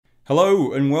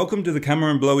Hello and welcome to the Camera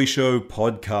and Blowy Show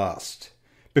podcast.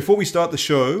 Before we start the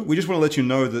show, we just want to let you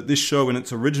know that this show in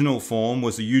its original form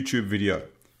was a YouTube video.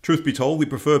 Truth be told, we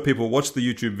prefer people watch the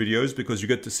YouTube videos because you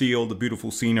get to see all the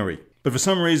beautiful scenery. But for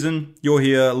some reason, you're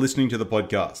here listening to the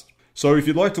podcast. So if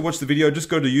you'd like to watch the video, just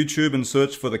go to YouTube and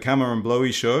search for the Camera and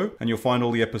Blowy Show and you'll find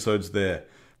all the episodes there.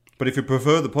 But if you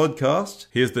prefer the podcast,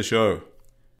 here's the show.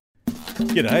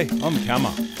 G'day, I'm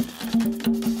Camera.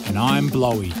 And I'm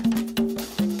Blowy.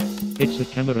 It's a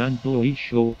Camera and Blowy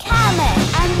show. Camera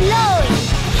and Blowy,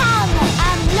 Camera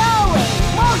and Blowy,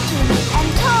 walking and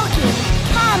talking.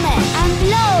 Camera and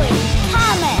Blowy,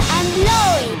 Camera and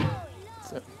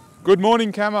Blowy. Good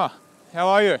morning, Camera. How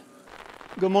are you?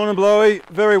 Good morning, Blowy.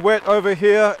 Very wet over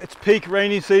here. It's peak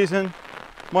rainy season.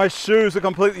 My shoes are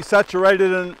completely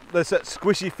saturated and there's that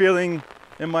squishy feeling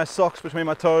in my socks between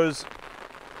my toes.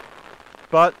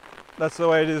 But that's the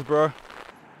way it is, bro.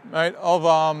 Mate,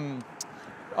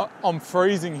 I'm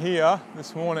freezing here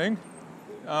this morning.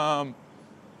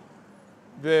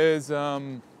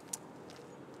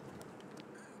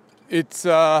 It's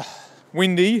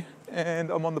windy and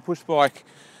I'm on the push bike.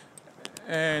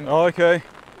 And Oh, okay.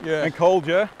 yeah. And cold,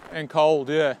 yeah? And cold,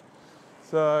 yeah.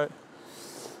 So,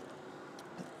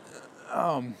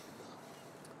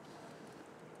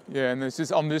 yeah, and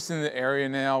I'm just in the area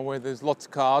now where there's lots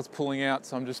of cars pulling out,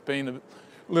 so I'm just being a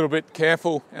little bit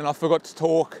careful, and I forgot to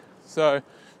talk, so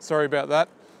sorry about that.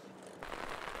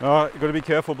 All right, you've got to be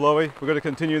careful, Blowy. We've got to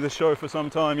continue the show for some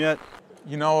time yet.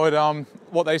 You know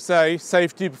what they say,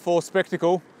 safety before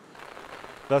spectacle.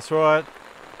 That's right.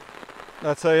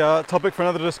 That's a topic for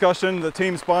another discussion. The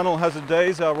Team Spinal Hazard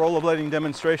Days, our rollerblading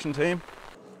demonstration team.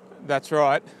 That's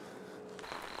right.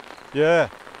 Yeah,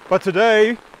 but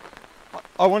today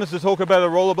I wanted to talk about a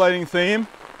rollerblading theme,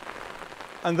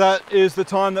 and that is the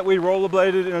time that we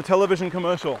rollerbladed in a television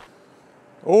commercial.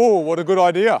 Oh, what a good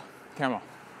idea, Camera.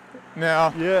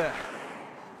 Now, Yeah.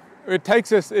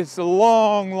 it's a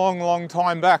long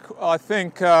time back. I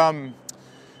think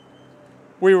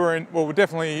we're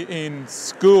definitely in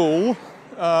school.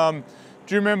 Do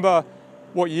you remember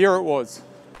what year it was?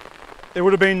 It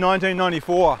would have been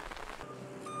 1994.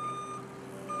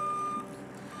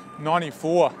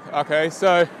 94, okay,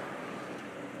 so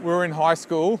we were in high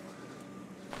school.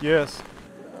 Yes.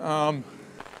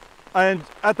 And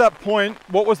at that point,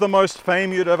 what was the most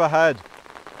fame you'd ever had?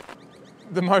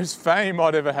 The most fame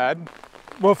I'd ever had.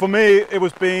 Well, for me, it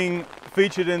was being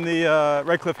featured in the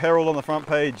Redcliffe Herald on the front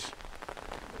page.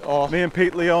 Oh, Me and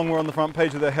Pete Leong were on the front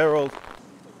page of the Herald.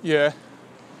 yeah.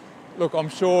 Look, I'm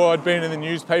sure I'd been in the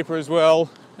newspaper as well.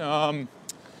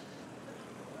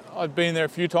 I'd been there a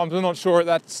few times. I'm not sure at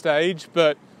that stage,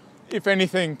 but if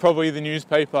anything, probably the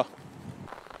newspaper.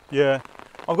 Yeah.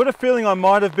 I've got a feeling I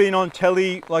might have been on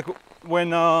telly, like when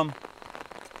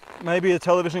maybe a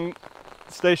television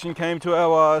station came to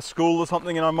our school or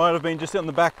something, and I might have been just in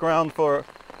the background for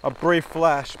a brief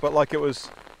flash, but like it was,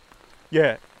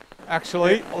 yeah.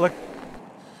 Actually, Like,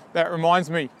 that reminds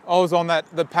me, I was on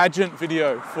the pageant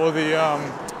video for the,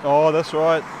 oh, that's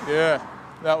right. yeah,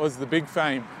 that was the big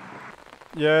fame.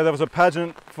 Yeah, there was a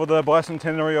pageant for the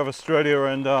bicentenary of Australia,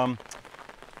 and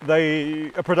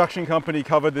a production company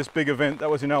covered this big event that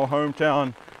was in our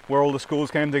hometown, where all the schools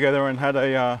came together and had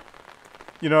a,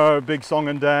 big song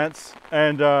and dance.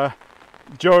 And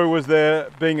Joe was there,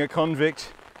 being a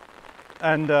convict,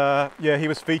 and yeah, he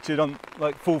was featured on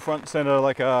like full front center,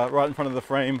 like right in front of the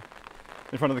frame,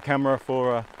 in front of the camera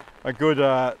for a good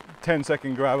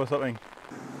 10-second grab or something.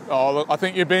 Oh, look, I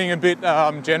think you're being a bit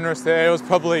generous there. It was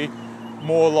probably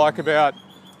more like about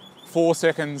 4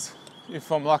 seconds,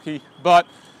 if I'm lucky. But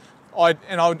I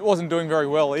wasn't doing very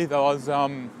well either. I was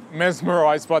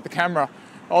mesmerised by the camera.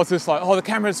 I was just like, oh, the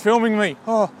camera's filming me.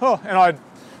 Oh. And I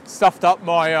stuffed up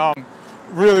my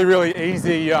really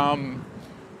easy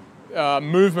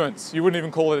movements. You wouldn't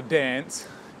even call it a dance.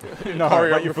 No,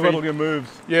 but you forgot all your moves.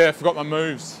 Yeah, I forgot my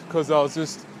moves because I was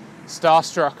just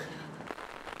starstruck.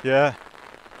 Yeah,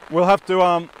 we'll have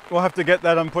to get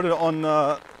that and put it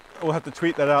on. We'll have to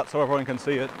tweet that out so everyone can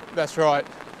see it. That's right.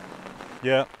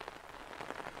 Yeah.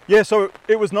 Yeah. So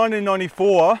it was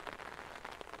 1994,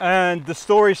 and the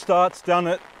story starts down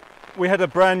at. We had a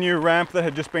brand new ramp that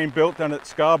had just been built down at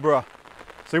Scarborough.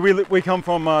 So we come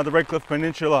from the Redcliffe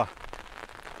Peninsula,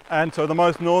 and so the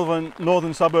most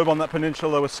northern suburb on that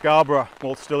peninsula was Scarborough.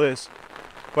 Well, it still is,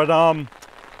 but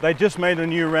they just made a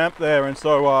new ramp there, and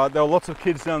so there were lots of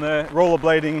kids down there.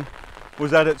 Rollerblading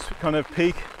was at its kind of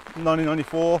peak in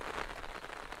 1994,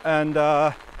 and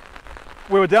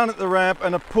we were down at the ramp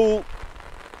and a pool,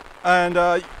 and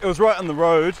it was right on the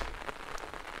road.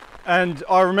 And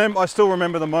I still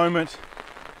remember the moment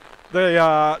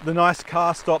the nice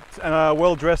car stopped and a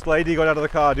well-dressed lady got out of the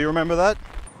car. Do you remember that?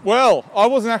 Well, I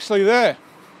wasn't actually there.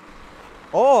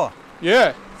 Oh,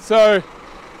 Yeah, so...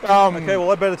 okay,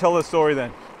 well I better tell the story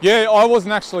then. Yeah, I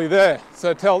wasn't actually there. So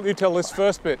you tell this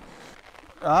first bit.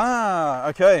 Ah,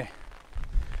 okay.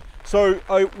 So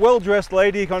a well-dressed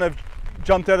lady kind of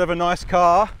jumped out of a nice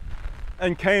car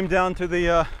and came down to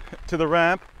the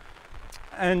ramp,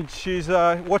 and she's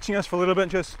watching us for a little bit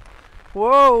and she goes,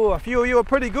 "Whoa, a few of you are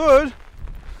pretty good."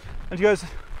 And she goes,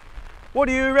 "What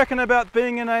do you reckon about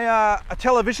being in a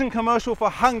television commercial for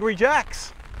Hungry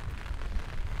Jacks?"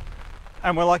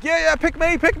 And we're like, yeah, pick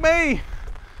me, pick me.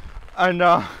 And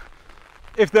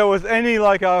if there was any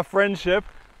like friendship,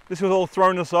 this was all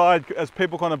thrown aside as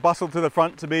people kind of bustled to the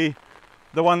front to be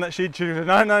the one that she'd choose.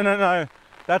 No,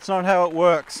 that's not how it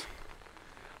works.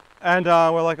 And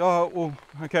we're like, oh, well,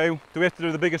 okay, do we have to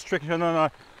do the biggest trick? She goes, no,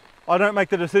 I don't make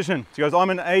the decision. She goes, I'm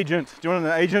an agent. Do you know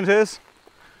what an agent is?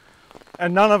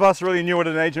 And none of us really knew what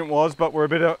an agent was, but we're a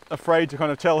bit afraid to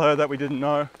kind of tell her that we didn't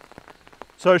know.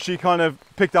 So she kind of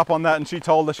picked up on that and she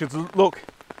told us, she goes, look,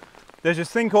 there's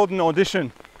this thing called an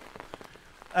audition.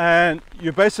 And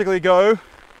you basically go,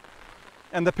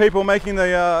 and the people making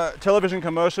the television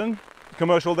commercial,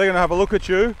 they're going to have a look at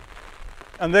you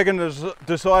and they're going to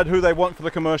decide who they want for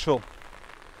the commercial.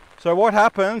 So what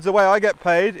happens, the way I get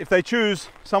paid, if they choose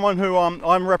someone who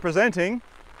I'm representing,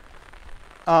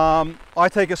 I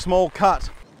take a small cut.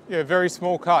 Yeah, very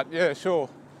small cut, yeah, sure.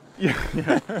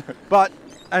 Yeah.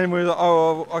 And we were like,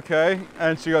 oh, okay.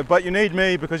 And she goes, but you need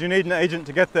me because you need an agent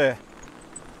to get there.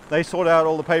 They sort out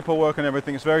all the paperwork and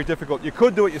everything. It's very difficult. You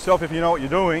could do it yourself if you know what you're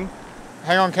doing.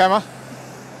 Hang on, camera.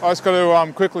 I just got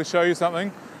to quickly show you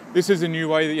something. This is a new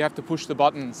way that you have to push the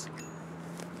buttons.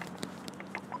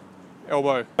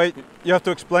 Elbow. Wait, you have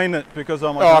to explain it because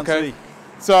I can't see.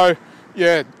 So,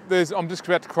 yeah, I'm just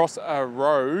about to cross a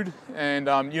road, and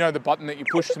you know the button that you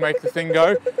push to make the thing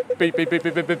go? Beep, beep, beep,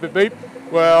 beep, beep, beep, beep, beep.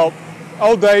 Well,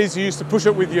 old days you used to push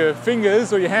it with your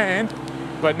fingers or your hand,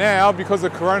 but now, because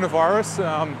of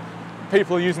coronavirus,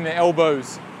 people are using their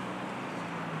elbows.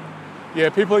 Yeah,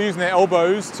 people are using their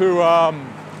elbows to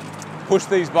push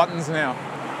these buttons now.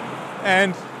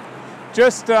 And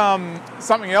just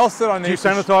something else that I need. Do you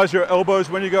sanitize your elbows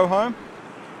when you go home?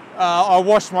 I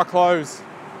wash my clothes.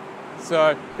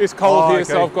 So it's cold here,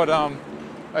 okay. so I've got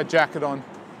a jacket on.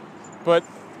 But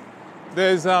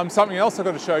there's something else I've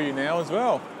got to show you now as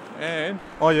well. And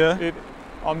oh yeah,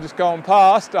 I'm just going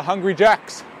past a Hungry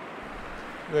Jacks.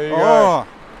 There you go.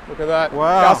 Look at that.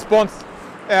 Wow.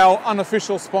 Our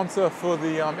unofficial sponsor for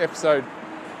the episode.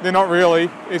 They're not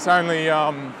really. It's only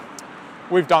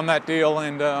we've done that deal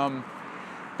and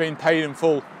been paid in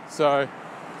full. So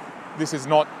this is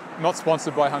not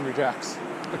sponsored by Hungry Jacks.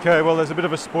 Okay, well there's a bit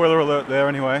of a spoiler alert there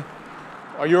anyway.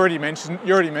 Oh, you already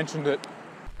mentioned it.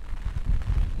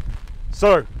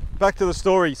 So back to the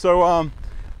story. So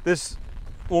this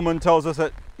woman tells us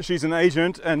that she's an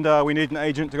agent and we need an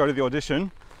agent to go to the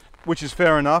audition, which is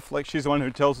fair enough. Like, she's the one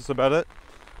who tells us about it.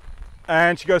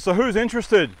 And she goes, so who's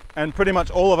interested? And pretty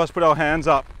much all of us put our hands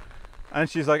up. And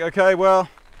she's like, okay, well,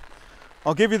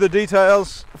 I'll give you the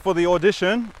details for the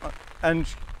audition. And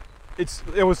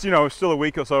it was, you know, still a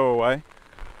week or so away.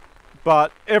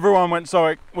 But everyone was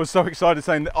so excited,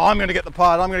 saying, I'm going to get the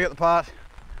part, I'm going to get the part.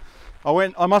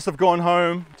 I must have gone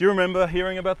home. Do you remember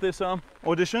hearing about this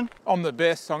audition? I'm the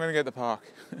best, so I'm going to get the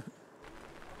park.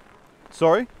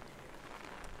 Sorry?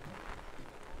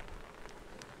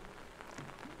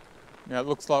 Now it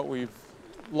looks like we've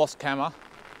lost camera,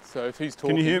 so if he's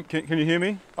talking... Can you hear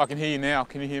me? I can hear you now.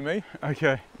 Can you hear me?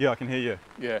 Okay, yeah, I can hear you.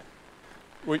 Yeah.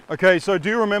 Okay, so do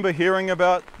you remember hearing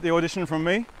about the audition from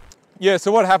me? Yeah,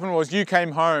 so what happened was you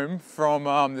came home from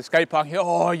the skate park.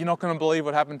 Oh, you're not going to believe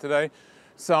what happened today.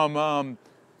 Some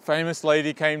famous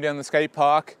lady came down the skate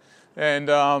park and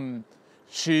they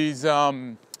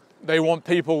want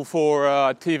people for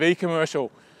a TV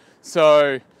commercial.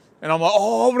 So, and I'm like,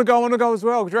 oh, I want to go as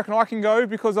well. Do you reckon I can go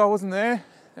because I wasn't there?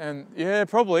 And yeah,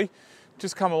 probably.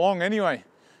 Just come along anyway.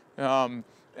 And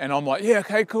I'm like, yeah,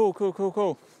 okay, cool.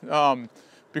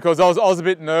 Because I was a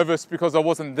bit nervous because I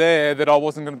wasn't there, that I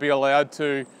wasn't going to be allowed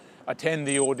to attend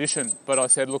the audition. But I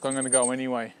said, look, I'm going to go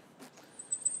anyway.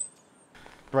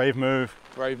 Brave move.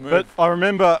 Brave move. But I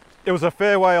remember it was a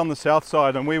fair way on the south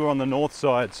side and we were on the north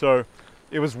side. So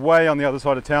it was way on the other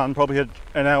side of town, probably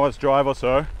an hour's drive or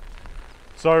so.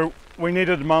 So we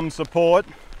needed Mum's support.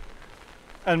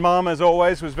 And Mum, as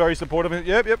always, was very supportive.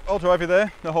 Yep, I'll drive you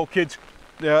there. The whole kids,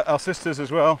 our sisters as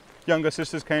well. Younger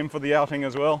sisters came for the outing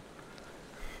as well.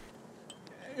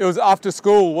 It was after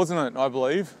school, wasn't it, I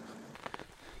believe?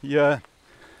 Yeah.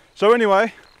 So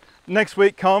anyway, next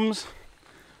week comes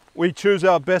We choose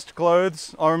our best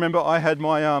clothes. I remember I had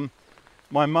my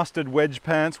my mustard wedge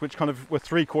pants, which kind of were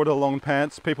 3/4 long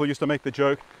pants. People used to make the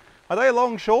joke, are they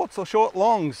long shorts or short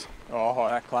longs? Oh,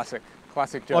 that classic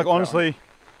joke. Like honestly,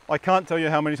 I can't tell you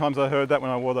how many times I heard that when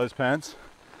I wore those pants.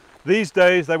 These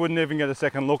days they wouldn't even get a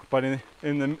second look, but in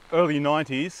the early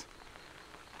 90s,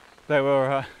 they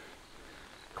were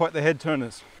quite the head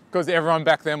turners. Because everyone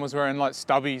back then was wearing like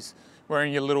stubbies,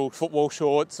 wearing your little football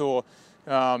shorts or...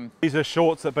 These are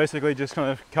shorts that basically just kind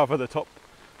of cover the top,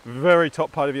 very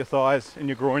top part of your thighs in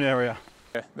your groin area.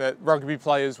 Yeah, that rugby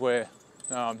players wear.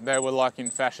 They were like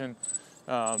in fashion,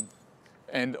 or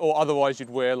otherwise you'd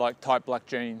wear like tight black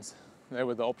jeans. They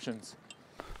were the options.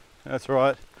 That's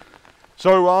right.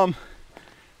 So,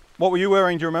 what were you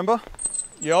wearing? Do you remember?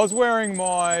 Yeah, I was wearing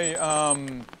my.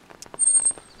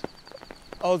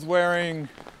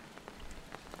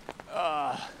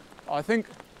 I think.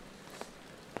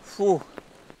 Whew.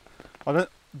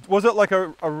 Was it like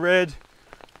a red,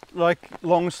 like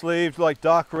long sleeved, like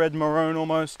dark red maroon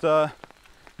almost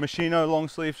Machino long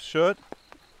sleeve shirt?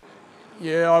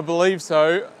 Yeah, I believe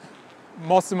so.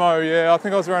 Mossimo, yeah, I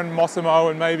think I was wearing Mossimo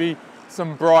and maybe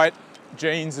some bright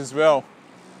jeans as well.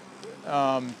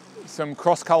 Some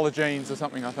cross-colour jeans or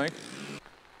something, I think.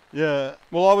 Yeah,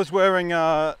 well I was wearing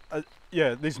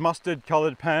these mustard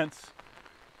coloured pants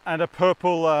and a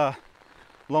purple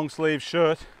long sleeve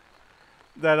shirt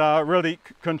that really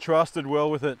contrasted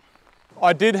well with it.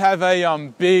 I did have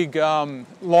a big,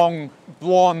 long,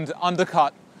 blonde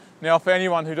undercut. Now, for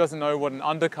anyone who doesn't know what an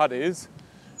undercut is,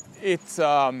 it's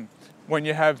when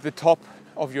you have the top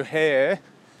of your hair,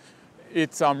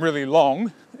 it's really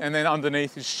long, and then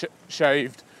underneath is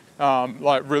shaved,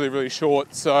 like really, really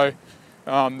short. So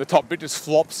the top bit just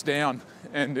flops down,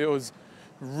 and it was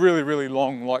really, really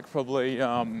long, like probably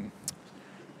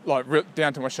like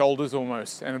down to my shoulders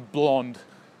almost, and blonde.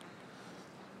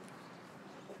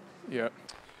 Yeah.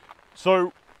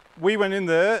 So we went in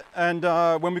there, and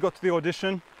when we got to the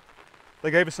audition,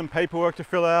 they gave us some paperwork to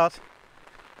fill out.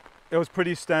 It was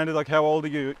pretty standard, like how old are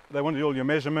you? They wanted all your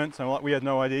measurements, and like we had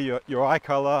no idea your eye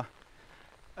color.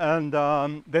 And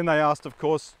then they asked, of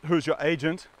course, who's your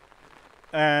agent?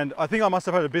 And I think I must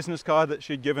have had a business card that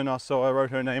she'd given us, so I wrote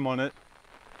her name on it.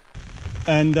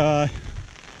 And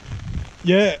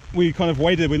yeah, we kind of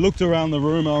waited. We looked around the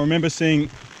room. I remember seeing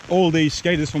all these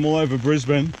skaters from all over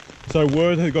Brisbane. So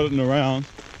word had gotten around.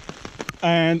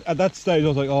 And at that stage I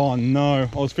was like, oh no.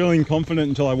 I was feeling confident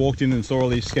until I walked in and saw all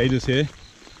these skaters here.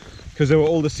 Because there were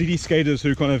all the city skaters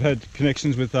who kind of had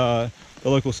connections with the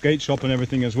local skate shop and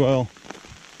everything as well.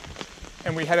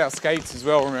 And we had our skates as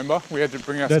well, remember? We had to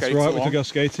bring our skates along. That's right, we took our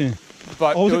skates in.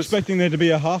 But I was expecting there to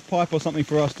be a half pipe or something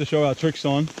for us to show our tricks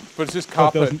on. But it's just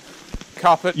carpet.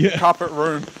 Carpet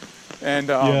room. And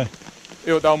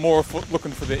they were more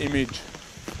looking for the image.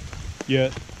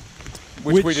 Yeah.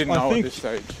 Which we didn't know at this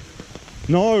stage.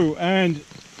 No, and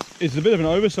it's a bit of an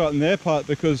oversight on their part,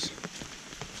 because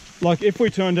like if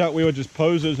we turned out we were just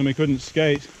posers and we couldn't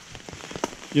skate,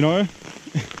 you know,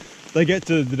 they get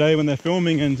to the day when they're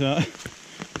filming and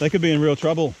they could be in real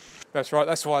trouble. That's right,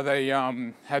 that's why they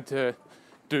had to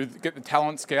get the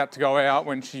talent scout to go out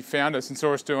when she found us and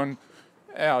saw us doing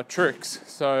our tricks.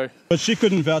 So, but she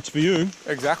couldn't vouch for you.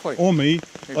 Exactly. Or me.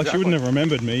 Exactly. Like she wouldn't have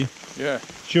remembered me. Yeah.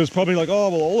 She was probably like, oh,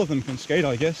 well, all of them can skate,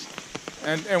 I guess.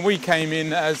 And we came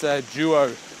in as a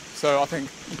duo. So I think...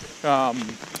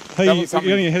 hey, we're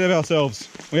getting ahead of ourselves.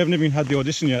 We haven't even had the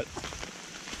audition yet.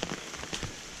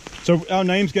 So our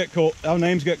names get called.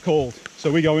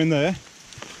 So we go in there.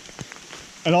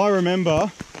 And I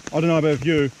remember, I don't know about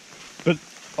you, but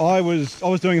I was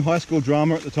doing high school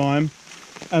drama at the time,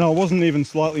 and I wasn't even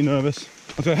slightly nervous.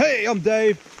 I was like, hey, I'm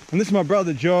Dave, and this is my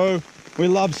brother Joe. We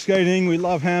love skating, we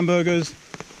love hamburgers.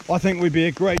 I think we'd be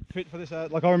a great fit for this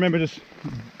ad. Like, I remember just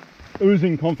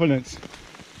oozing confidence,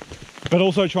 but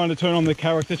also trying to turn on the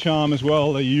character charm as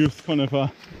well, the youth kind of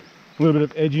a little bit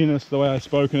of edginess, the way I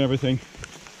spoke and everything.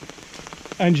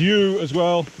 And you as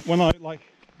well, when I like,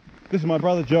 this is my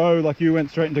brother Joe, like you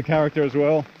went straight into character as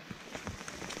well.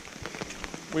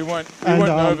 We weren't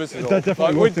nervous at all. That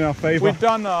definitely worked in our favour. We'd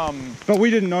done... but we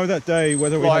didn't know that day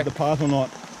whether we had the part or not.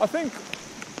 I think...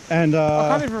 And I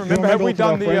can't even remember. Have we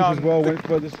done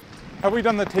the... have we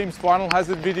done the Team Spinal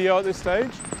Hazard video at this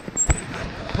stage?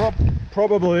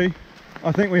 Probably.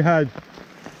 I think we had.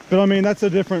 But I mean, that's a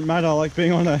different matter, like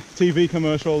being on a TV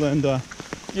commercial and...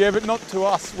 yeah, but not to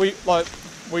us. We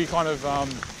kind of...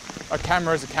 a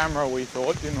camera is a camera, we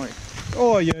thought, didn't we?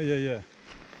 Oh, yeah.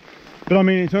 But I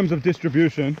mean, in terms of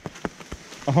distribution,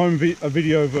 a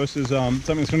video versus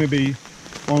something that's going to be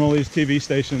on all these TV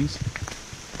stations.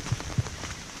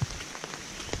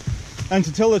 And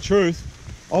to tell the truth,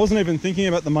 I wasn't even thinking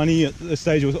about the money at this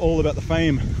stage. It was all about the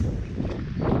fame.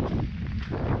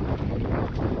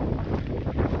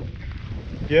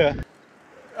 Yeah.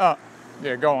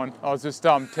 Yeah, go on. I was just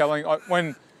telling,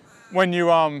 when you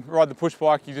ride the push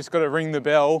bike, you just got to ring the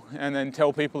bell and then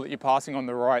tell people that you're passing on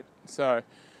the right, so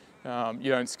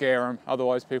you don't scare them.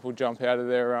 Otherwise, people jump out of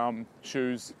their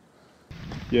shoes.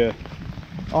 Yeah.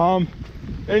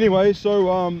 Anyway,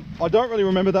 so I don't really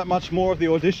remember that much more of the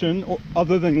audition,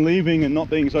 other than leaving and not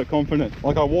being so confident.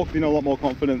 Like, I walked in a lot more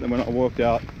confident than when I walked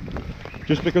out,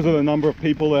 just because of the number of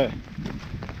people there.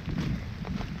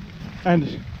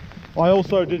 And I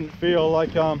also didn't feel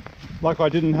like I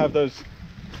didn't have those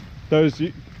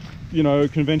you know,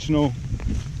 conventional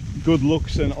good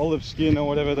looks and olive skin or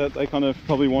whatever that they kind of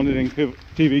probably wanted in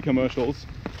TV commercials.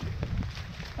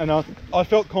 And I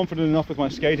felt confident enough with my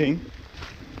skating.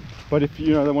 But if,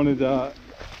 you know, they wanted a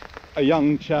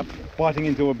young chap biting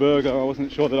into a burger, I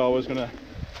wasn't sure that I was going to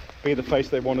be the face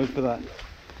they wanted for that.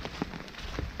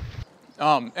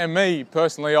 And me,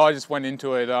 personally, I just went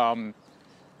into it a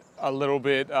little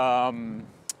bit, like,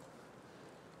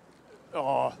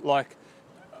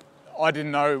 I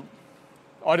didn't know.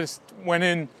 I just went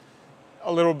in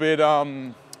a little bit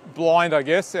blind, I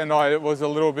guess, and I was a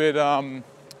little bit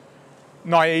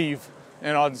naive.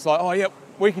 And I was like, oh, yep,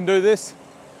 we can do this.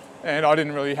 And I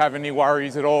didn't really have any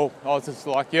worries at all. I was just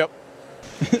like, yep.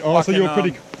 Oh, so you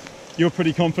were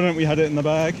pretty confident we had it in the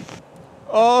bag?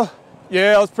 Oh,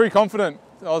 yeah, I was pretty confident.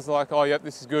 I was like, oh, yep,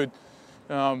 this is good.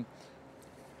 Yeah,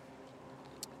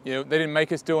 they didn't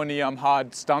make us do any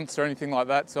hard stunts or anything like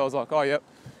that. So I was like, oh, yep,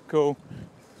 cool.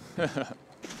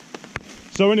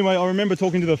 So anyway, I remember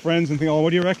talking to the friends and thinking, oh, what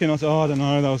do you reckon? I said, oh, I don't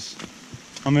know.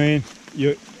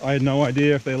 I had no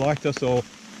idea if they liked us or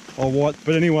what.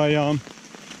 But anyway,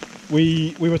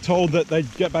 we were told that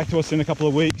they'd get back to us in a couple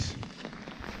of weeks.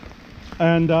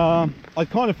 And I'd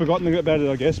kind of forgotten about it,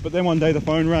 I guess. But then one day the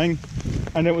phone rang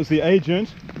and it was the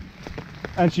agent.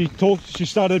 And she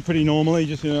started pretty normally,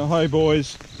 just, you know, hi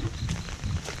boys,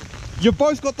 you've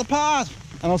both got the part.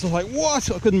 And I was just like, what?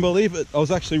 I couldn't believe it. I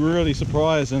was actually really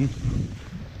surprised. And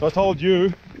so I told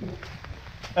you,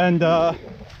 and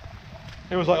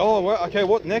it was like, oh, well, okay,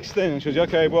 what next then? And she was like,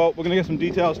 okay, well, we're gonna get some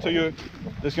details to you.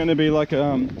 There's gonna be like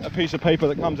a piece of paper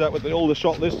that comes out with all the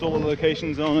shot lists, all the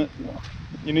locations on it.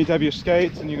 You need to have your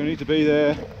skates and you're gonna need to be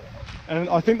there. And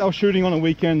I think they were shooting on a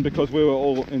weekend because we were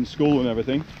all in school and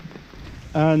everything.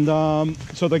 And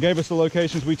so they gave us the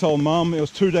locations. We told Mum. It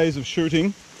was 2 days of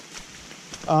shooting.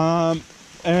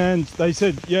 And they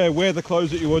said, yeah, wear the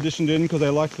clothes that you auditioned in, because they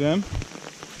liked them.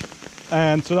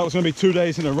 And so that was going to be 2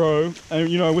 days in a row. And,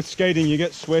 you know, with skating, you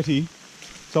get sweaty.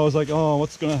 So I was like, oh,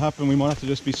 what's going to happen? We might have to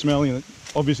just be smelling it.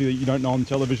 Obviously, you don't know on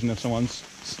television if someone's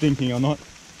stinking or not.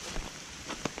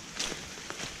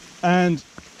 And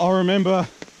I remember,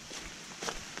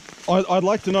 I'd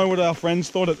like to know what our friends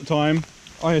thought at the time.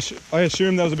 I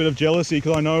assume there was a bit of jealousy,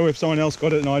 because I know if someone else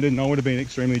got it and I didn't, I would have been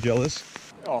extremely jealous.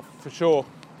 Oh, for sure.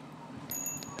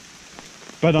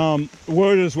 But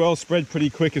word as well spread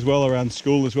pretty quick as well around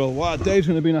school as well. Wow, Dave's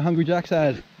going to be in a Hungry Jack's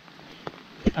ad.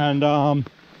 And I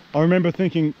remember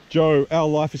thinking, Joe, our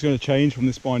life is going to change from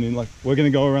this point in. Like, we're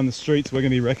going to go around the streets, we're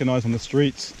going to be recognised on the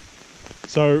streets.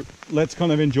 So let's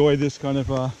kind of enjoy this kind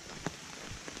of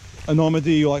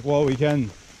anonymity like while we can.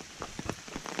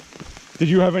 Did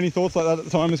you have any thoughts like that at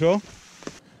the time as well?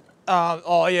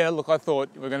 Oh yeah, look, I thought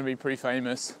we were going to be pretty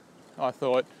famous. I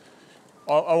thought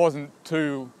I wasn't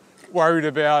too worried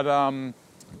about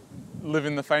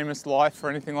living the famous life or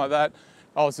anything like that.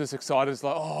 I was just excited. It's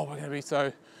like, oh, we're going to be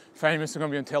so famous, we're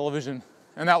going to be on television.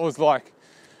 And that was like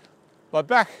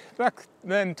back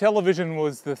then, television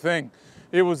was the thing.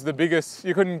 It was the biggest.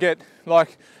 You couldn't get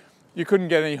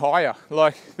any higher.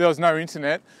 Like, there was no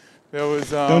internet. There was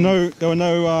there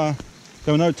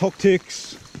were no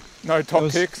tactics. No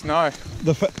tactics, no.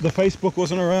 The Facebook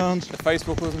wasn't around. The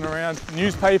Facebook wasn't around.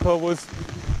 Newspaper was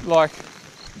like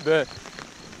the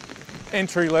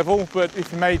entry level, but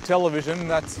if you made television,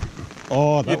 that was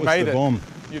the bomb.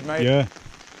 You'd made it.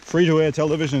 Free-to-air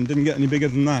television didn't get any bigger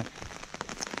than that.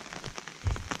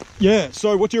 Yeah,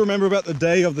 so what do you remember about the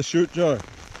day of the shoot, Joe?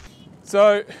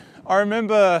 So I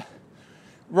remember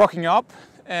rocking up,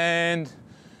 and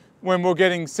when we were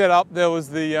getting set up, there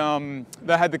was they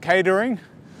had the catering.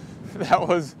 I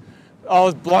was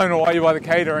blown away by the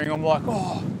catering. I'm like,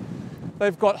 oh,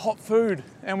 they've got hot food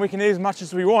and we can eat as much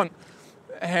as we want.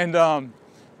 And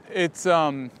it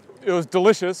was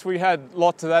delicious. We had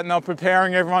lots of that, and they were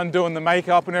preparing everyone, doing the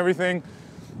makeup and everything.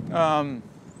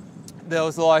 There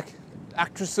was like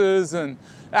actresses and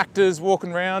actors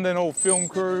walking around and all film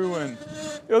crew, and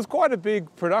it was quite a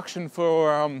big production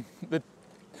for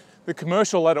the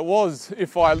commercial that it was,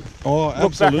 if I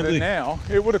look back at it now,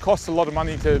 it would have cost a lot of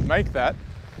money to make that.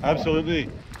 Absolutely.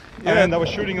 Yeah. And they were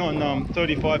shooting on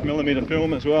 35mm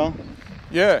film as well.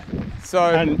 Yeah.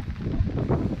 So. And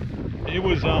it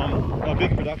was a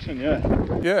big production, yeah.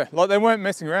 Yeah, like they weren't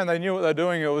messing around. They knew what they were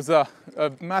doing. It was a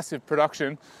massive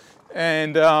production,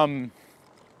 and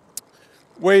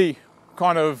we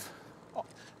kind of.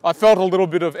 I felt a little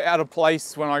bit of out of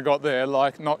place when I got there.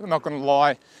 Like, not going to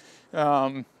lie,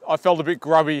 I felt a bit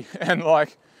grubby, and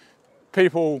like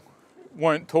people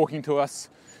weren't talking to us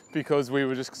because we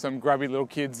were just some grubby little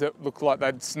kids that looked like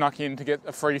they'd snuck in to get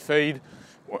a free feed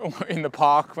in the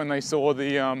park when they saw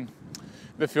the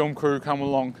film crew come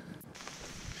along.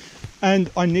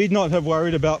 And I need not have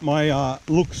worried about my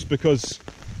looks, because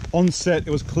on set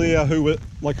it was clear who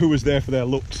was there for their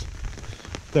looks.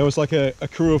 There was like a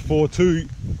crew of 4, 2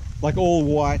 like all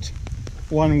white,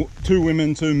 2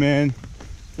 women, 2 men.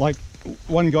 Like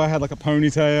one guy had like a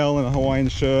ponytail and a Hawaiian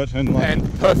shirt and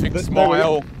perfect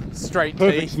smile, straight teeth.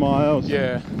 Perfect smiles.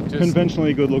 Yeah, just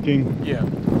conventionally good looking. Yeah.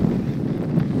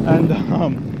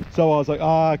 And so I was like,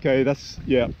 okay, that's,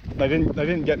 yeah. They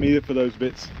didn't get me for those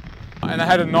bits. And they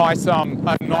had a nice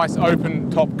open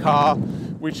top car,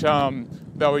 which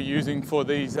they were using for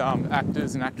these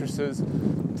actors and actresses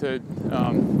to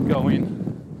go in.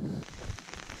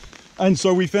 And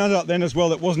so we found out then as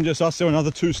well, it wasn't just us, there were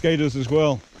another 2 skaters as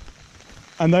well.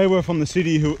 And they were from the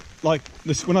city who, like,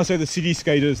 when I say the city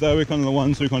skaters, they were kind of the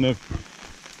ones who kind of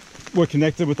were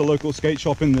connected with the local skate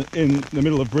shop in the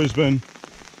middle of Brisbane.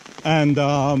 And,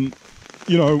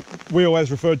 you know, we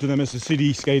always referred to them as the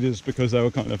city skaters because they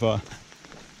were kind of,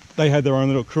 they had their own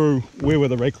little crew. We were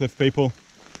the Redcliffe people.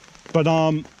 But,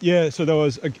 yeah, so there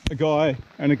was a guy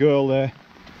and a girl there.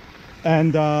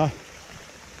 And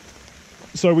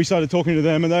so we started talking to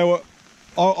them, and they were,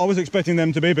 I was expecting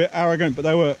them to be a bit arrogant, but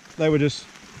they were just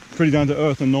pretty down to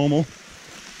earth and normal.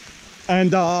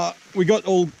 And we got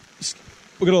all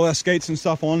our skates and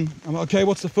stuff on. I'm like, okay,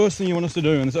 what's the first thing you want us to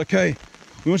do? And it's okay,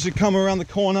 we want you to come around the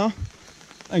corner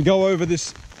and go over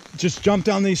this, just jump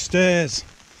down these stairs.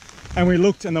 And we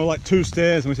looked, and there were like 2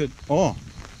 stairs, and we said, oh,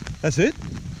 that's it?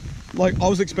 Like, I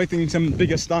was expecting some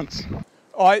bigger stunts.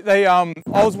 I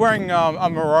was wearing a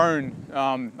maroon,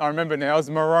 I remember now, it was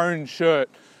a maroon shirt,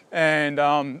 and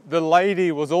the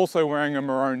lady was also wearing a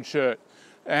maroon shirt,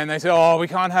 and they said, oh, we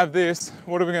can't have this,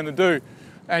 what are we going to do?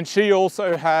 And she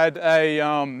also had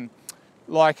a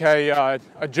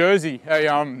jersey,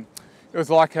 it was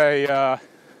like a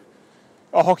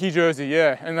hockey jersey,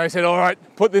 yeah, and they said, all right,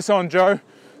 put this on, Joe,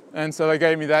 and so they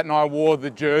gave me that, and I wore the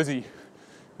jersey,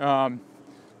 and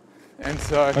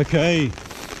so... Okay.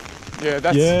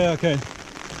 Yeah, okay.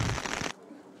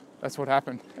 That's what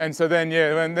happened. And so then,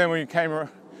 yeah, and then we came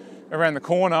around the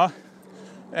corner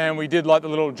and we did like the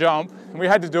little jump. And we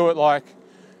had to do it like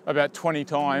about 20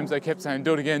 times. They kept saying,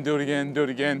 do it again, do it again, do it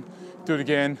again, do it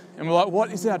again. And we're like,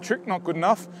 what, is our trick not good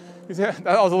enough? I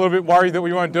was a little bit worried that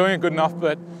we weren't doing it good enough,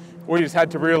 but we just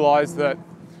had to realise that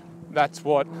that's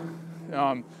what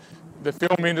the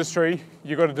film industry,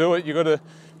 you got to do it. You got to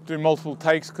do multiple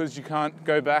takes because you can't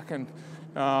go back and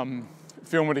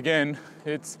film it again.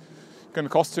 It's going to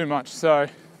cost too much. So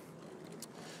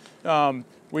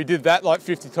we did that like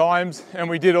 50 times, and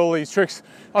we did all these tricks.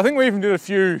 I think we even did a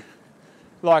few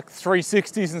like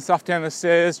 360s and stuff down the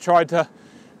stairs, tried to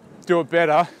do it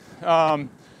better.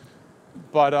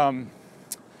 But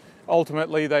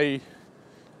ultimately they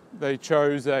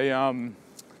chose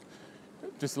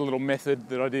just a little method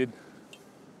that I did.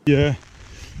 Yeah.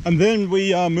 And then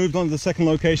we moved on to the second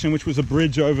location, which was a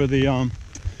bridge over the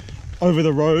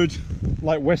road,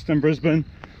 like Western Brisbane.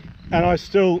 And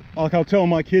I'll tell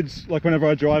my kids, like whenever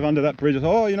I drive under that bridge, I say,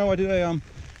 oh, you know, I did a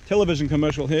television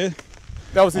commercial here.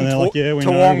 That was in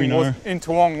Toowong, in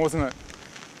Toowong, wasn't it?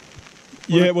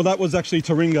 Yeah, well, that was actually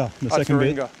Taringa, the second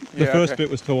bit. Yeah, the first bit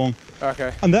was Toowong.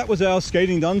 Okay. And that was our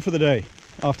skating done for the day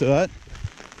after that.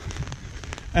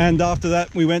 And after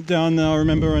that, we went down, I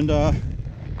remember, and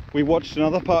we watched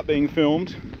another part being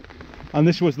filmed. And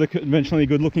this was the conventionally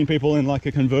good-looking people in like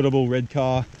a convertible red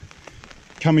car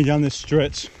coming down this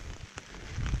stretch.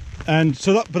 And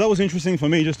so but that was interesting for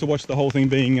me, just to watch the whole thing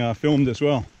being filmed as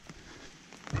well.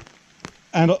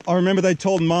 And I remember they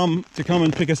told Mum to come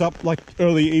and pick us up like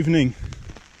early evening.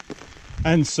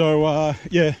 And so,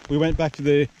 yeah, we went back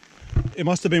to it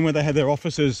must have been where they had their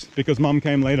offices, because Mum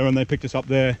came later and they picked us up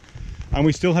there. And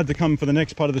we still had to come for the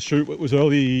next part of the shoot. It was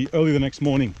early the next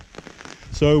morning.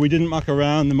 So we didn't muck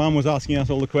around. The Mum was asking us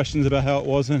all the questions about how it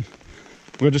was, and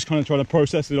we were just kind of trying to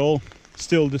process it all.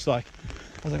 Still just like,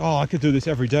 I was like, oh, I could do this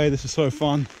every day. This is so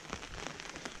fun.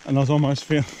 And I was almost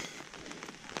feeling...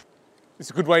 it's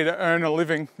a good way to earn a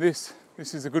living. This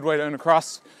is a good way to earn a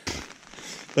crust.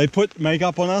 They put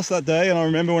makeup on us that day, and I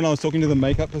remember when I was talking to the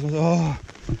makeup person, I was like,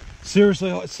 oh,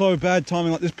 seriously, it's so bad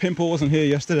timing, like this pimple wasn't here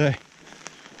yesterday.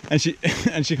 And she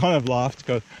kind of laughed,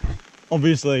 because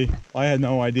obviously I had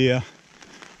no idea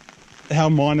how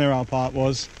minor our part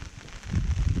was.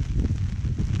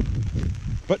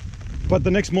 But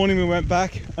the next morning we went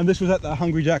back, and this was at the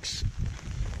Hungry Jack's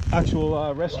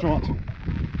actual restaurant,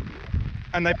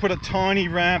 and they put a tiny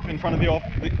ramp in front of the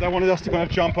office. They wanted us to kind of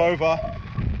jump over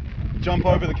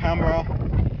the camera,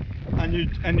 and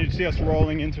you'd see us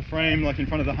rolling into frame like in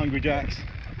front of the Hungry Jack's.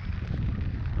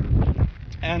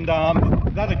 And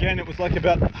that again, it was like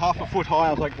about half a foot high.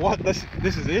 I was like, what, this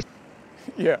is it?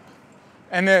 Yeah.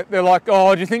 And they're like,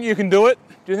 oh, do you think you can do it?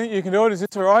 Do you think you can do it? Is this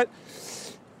all right?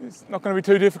 It's not going to be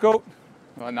too difficult?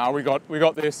 Like, no, we got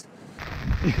this.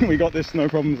 We got this, no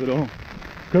problems at all.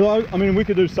 Because I mean, we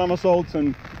could do somersaults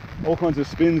and all kinds of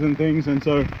spins and things, and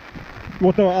so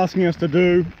what they were asking us to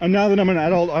do, and now that I'm an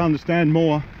adult, I understand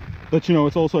more that, you know,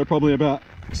 it's also probably about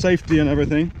safety and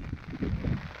everything.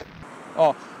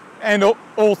 Oh, and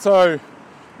also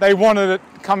they wanted it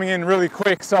coming in really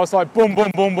quick, so it's like boom,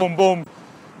 boom, boom, boom, boom.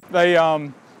 They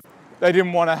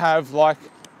didn't want to have like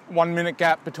 1 minute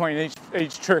gap between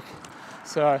each trick,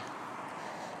 so.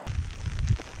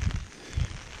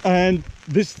 And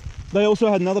they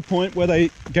also had another point where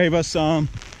they gave us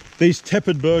these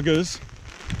tepid burgers,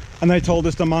 and they told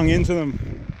us to mung into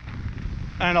them.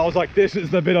 And I was like, this is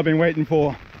the bit I've been waiting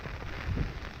for.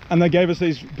 And they gave us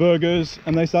these burgers,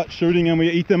 and they start shooting, and we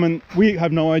eat them, and we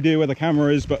have no idea where the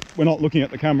camera is, but we're not looking at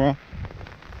the camera.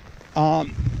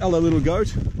 Hello, little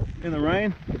goat in the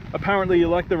rain. Apparently you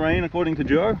like the rain, according to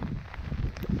Joe.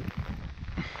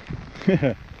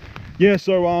 Yeah,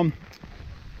 so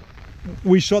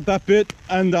we shot that bit,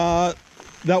 and that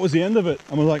was the end of it.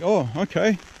 And we're like, oh,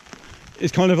 okay.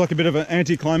 It's kind of like a bit of an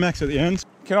anti-climax at the end.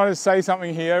 Can I just say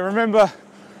something here? Remember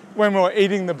when we were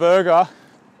eating the burger,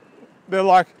 they're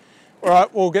like, all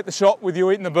right, we'll get the shot with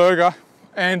you eating the burger.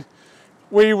 And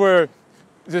we were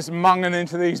just munging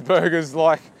into these burgers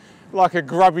like a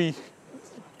grubby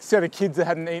set of kids that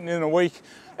hadn't eaten in a week.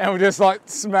 And we're just like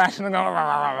smashing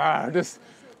them, just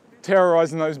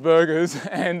terrorizing those burgers.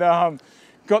 And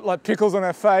got like pickles on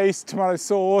our face, tomato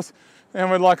sauce.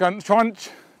 And we're like, I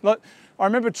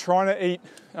remember trying to eat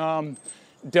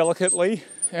delicately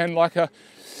and like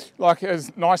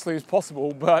as nicely as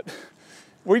possible, but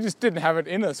we just didn't have it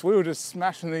in us. We were just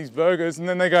smashing these burgers, and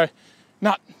then they go,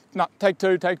 nut, take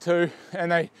two,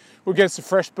 and they would get us a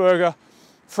fresh burger,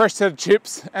 fresh set of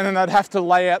chips, and then they'd have to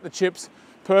lay out the chips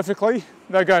perfectly.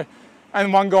 They go,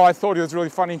 and one guy thought he was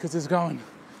really funny because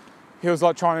he was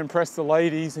like trying to impress the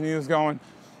ladies, and he was going,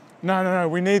 no,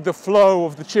 we need the flow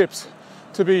of the chips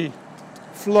to be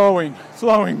flowing,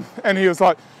 and he was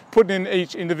like putting in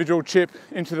each individual chip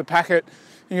into the packet.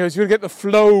 He goes, you gotta get the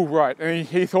flow right, and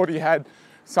he thought he had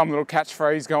some little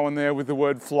catchphrase going there with the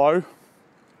word flow.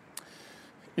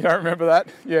 You don't remember that?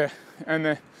 Yeah,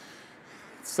 and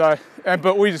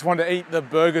but we just wanted to eat the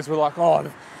burgers. We're like,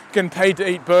 oh, getting paid to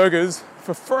eat burgers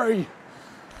for free.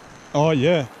 Oh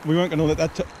yeah, we weren't gonna let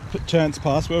that chance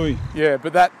pass, were we? Yeah,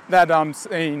 but that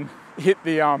scene hit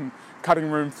the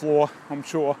cutting room floor, I'm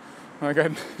sure. Okay.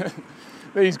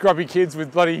 These grubby kids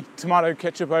with bloody tomato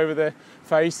ketchup over their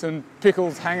face and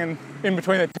pickles hanging in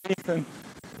between their teeth, and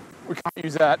we can't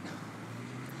use that.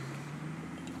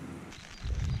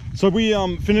 So we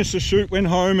finished the shoot, went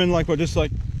home, and like we're just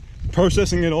like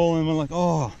processing it all, and we're like,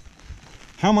 oh,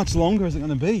 how much longer is it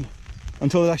going to be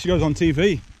until it actually goes on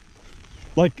TV?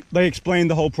 Like they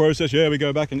explained the whole process. Yeah, we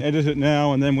go back and edit it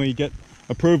now, and then we get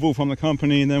approval from the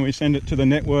company, and then we send it to the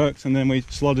networks, and then we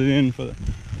slot it in for the.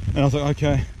 And I was like,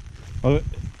 okay,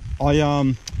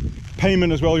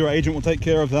 payment as well, your agent will take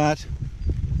care of that.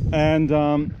 And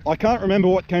I can't remember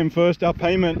what came first, our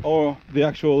payment or the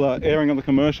actual airing of the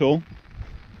commercial.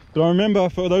 But I remember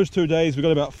for those 2 days, we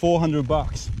got about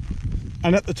 $400.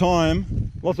 And at the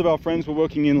time, lots of our friends were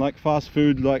working in like fast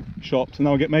food like shops, and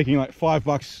they were making like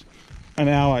 $5 an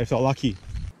hour if they're lucky.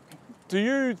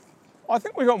 I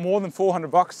think we got more than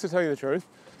 $400, to tell you the truth.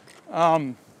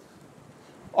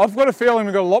 I've got a feeling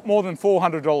we got a lot more than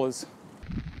 $400.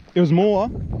 It was more.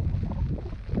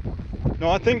 No,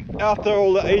 I think after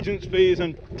all the agent's fees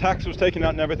and tax was taken out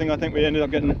and everything, I think we ended up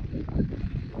getting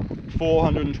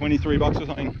 $423 or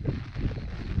something.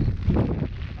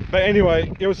 But anyway,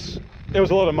 it was a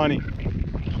lot of money.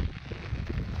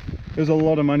 It was a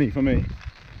lot of money for me.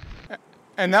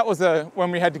 And that was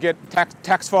when we had to get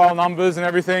tax file numbers and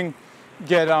everything,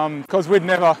 because we'd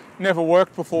never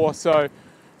worked before, so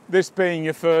this being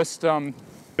your first...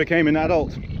 Became an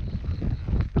adult.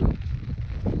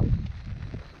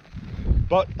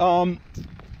 But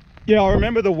yeah, I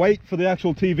remember the wait for the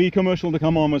actual TV commercial to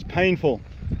come on was painful.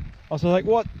 I was like,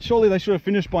 what? Surely they should have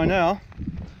finished by now.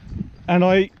 And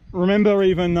I remember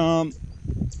even,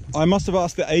 I must have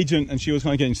asked the agent, and she was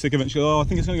kind of getting sick of it. She goes, oh, I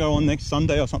think it's going to go on next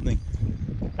Sunday or something.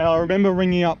 And I remember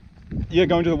ringing up, yeah,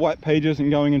 going to the white pages and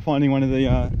going and finding one of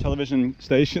the television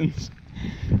stations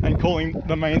and calling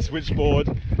the main switchboard.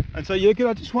 And so, yeah, good.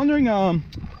 I'm just wondering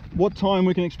what time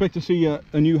we can expect to see a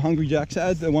new Hungry Jack's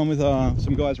ad, the one with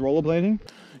some guys rollerblading.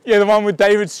 Yeah, the one with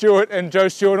David Stewart and Joe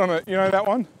Stewart on it. You know that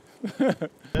one?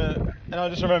 And I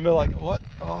just remember like, what?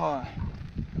 Oh,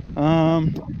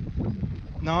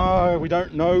 no, we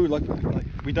don't know. Like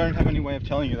we don't have any way of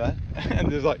telling you that.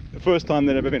 And there's like the first time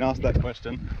they'd ever been asked that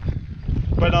question.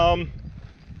 But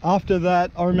after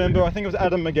that, I remember, I think it was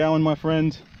Adam McGowan, my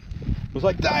friend, was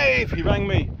like, Dave, he rang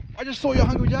me. I just saw your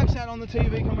Hungry Jack's ad on the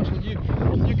TV commercial.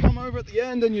 You come over at the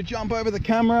end and you jump over the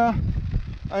camera,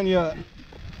 and yeah,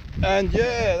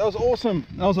 that was awesome.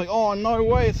 And I was like, oh no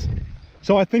way.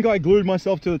 So I think I glued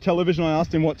myself to the television. I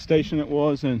asked him what station it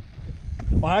was, and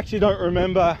I actually don't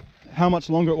remember how much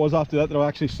longer it was after that I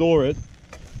actually saw it,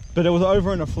 but it was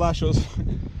over in a flash. And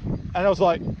I was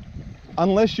like,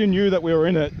 unless you knew that we were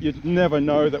in it, you'd never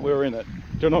know that we were in it.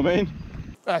 Do you know what I mean?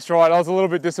 That's right. I was a little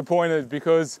bit disappointed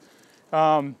because,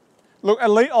 look, at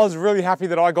least I was really happy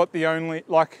that I got the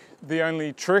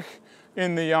only trick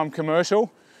in the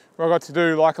commercial, where I got to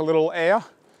do like a little air.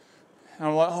 And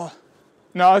I'm like, oh,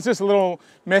 no, it's just a little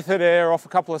method air off a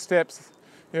couple of steps.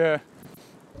 Yeah.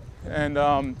 And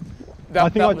I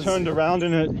think I turned around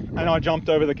in it and I jumped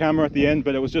over the camera at the end,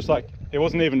 but it was just like, it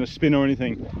wasn't even a spin or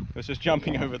anything. It was just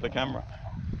jumping over the camera.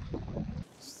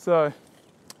 So,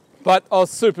 but I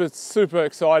was super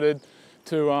excited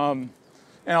to, and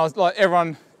I was like,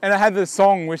 everyone, and I had this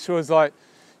song which was like,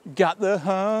 got the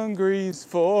hungries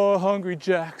for Hungry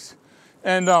Jacks.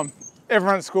 And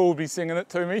everyone at school would be singing it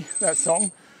to me, that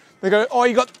song. They go, oh,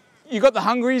 you got the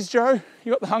hungries, Joe?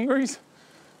 You got the hungries?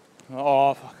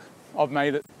 Oh, fuck, I've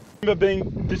made it. I remember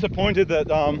being disappointed that,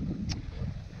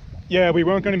 yeah, we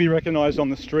weren't going to be recognised on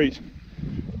the street.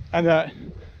 And that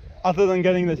other than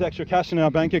getting this extra cash in our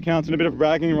bank accounts and a bit of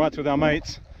bragging rights with our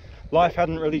mates, life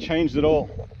hadn't really changed at all.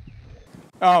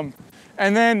 And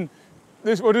then,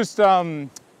 this will just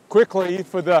quickly,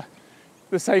 for the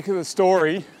sake of the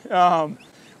story,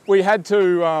 we had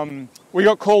to, we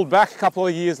got called back a couple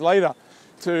of years later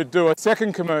to do a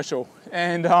second commercial,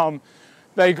 and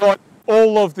they got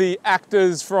all of the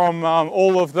actors from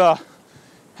all of the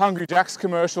Hungry Jack's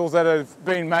commercials that have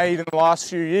been made in the last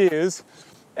few years,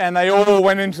 and they all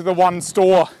went into the one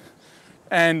store,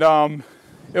 and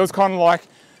it was kind of like,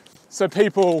 so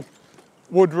people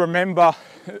would remember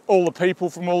all the people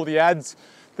from all the ads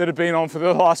that had been on for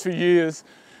the last few years.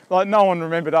 Like, no one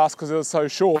remembered us because it was so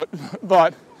short,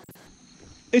 but...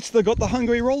 Got the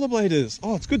hungry rollerbladers.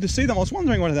 Oh, it's good to see them. I was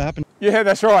wondering what had happened. Yeah,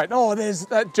 that's right. Oh, there's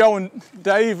that Joe and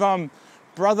Dave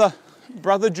brother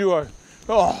duo.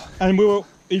 Oh. And we were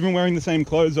even wearing the same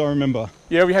clothes, I remember.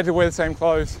 Yeah, we had to wear the same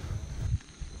clothes.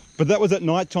 But that was at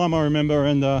night time, I remember,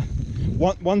 and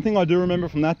one thing I do remember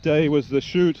from that day was the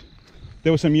shoot.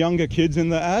 There were some younger kids in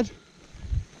the ad,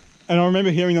 and I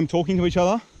remember hearing them talking to each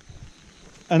other,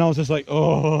 and I was just like,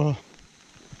 oh,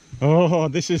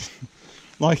 this is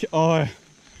like, I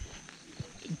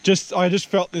just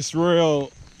felt this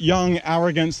real young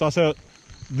arrogance. I said,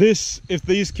 if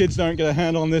these kids don't get a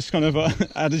handle on this kind of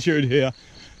attitude here,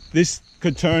 this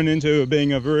could turn into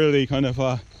being a really kind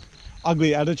of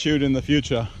ugly attitude in the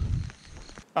future.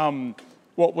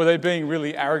 What, were they being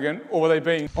really arrogant, or were they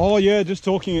being... Oh yeah, just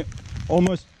talking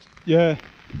almost, yeah.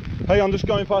 Hey, I'm just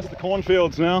going past the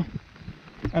cornfields now,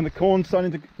 and the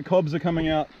cobs are coming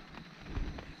out.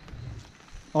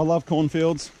 I love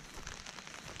cornfields.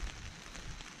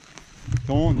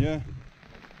 Corn, yeah.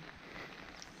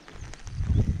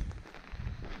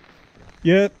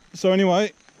 Yeah, so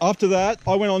anyway, after that,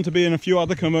 I went on to be in a few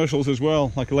other commercials as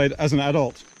well, like as an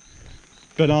adult.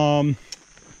 But I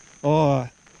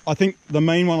think the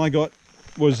main one I got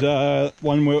was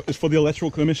one where it was for the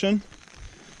Electoral Commission,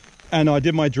 and I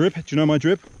did my drip. Do you know my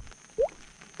drip?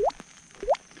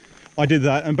 I did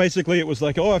that, and basically it was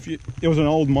like, oh, it was an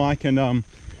old mic, and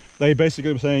they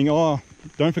basically were saying, oh,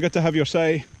 don't forget to have your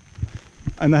say.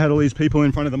 And they had all these people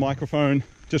in front of the microphone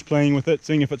just playing with it,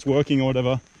 seeing if it's working or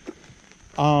whatever.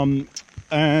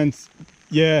 And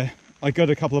yeah, I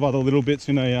got a couple of other little bits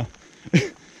in a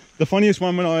the funniest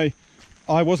one, when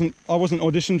I wasn't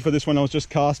auditioned for this one, I was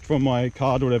just cast from my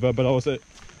card or whatever, but I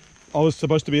was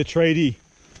supposed to be a tradie,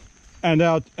 and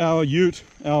our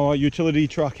utility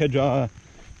truck had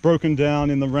broken down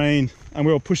in the rain, and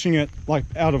we were pushing it like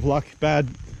out of luck, bad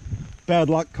bad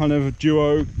luck kind of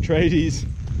duo tradies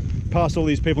past all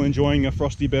these people enjoying a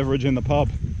frosty beverage in the pub.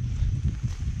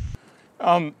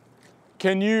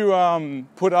 Can you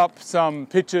put up some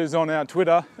pictures on our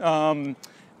Twitter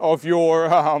of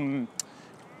your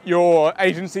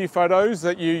agency photos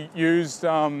that you used?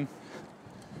 They're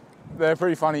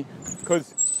pretty funny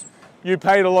because you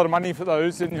paid a lot of money for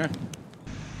those, didn't you?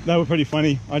 They were pretty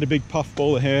funny. I had a big puff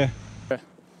ball of hair.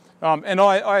 And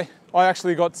I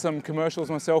actually got some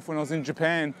commercials myself when I was in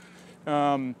Japan.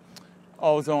 I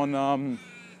was on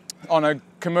a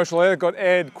commercial that got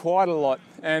aired quite a lot,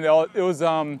 and I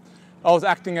was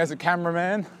acting as a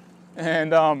cameraman,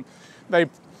 and it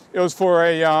was for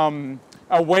a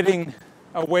wedding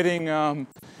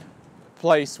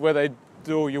place where they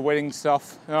do all your wedding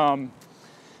stuff,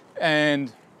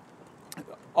 and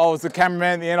I was the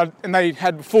cameraman at the end, and they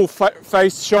had full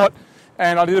face shot,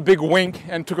 and I did a big wink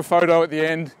and took a photo at the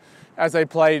end as they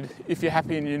played "If You're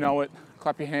Happy and You Know It,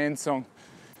 Clap Your Hands" song.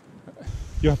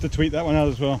 You have to tweet that one out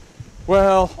as well.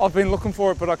 Well, I've been looking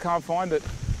for it, but I can't find it.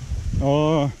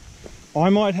 Oh, I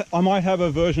might have a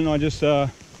version I just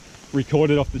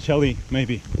recorded off the telly,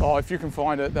 maybe. Oh, if you can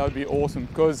find it, that would be awesome,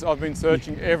 because I've been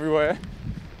searching everywhere.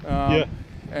 Yeah.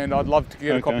 And I'd love to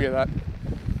get a copy of that.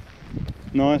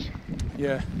 Nice.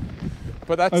 Yeah.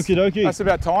 But that's Okie dokie. That's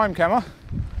about time, Cammer.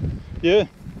 Yeah.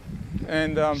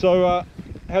 And so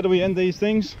how do we end these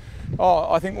things?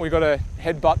 I think we got to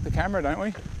headbutt the camera, don't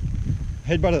we?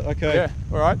 Headbutt it, okay. Yeah.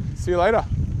 All right. See you later.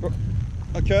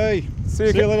 Okay. See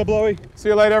you later, Blowy. See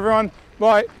you later, everyone.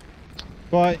 Bye.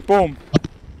 Bye. Boom.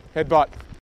 Headbutt.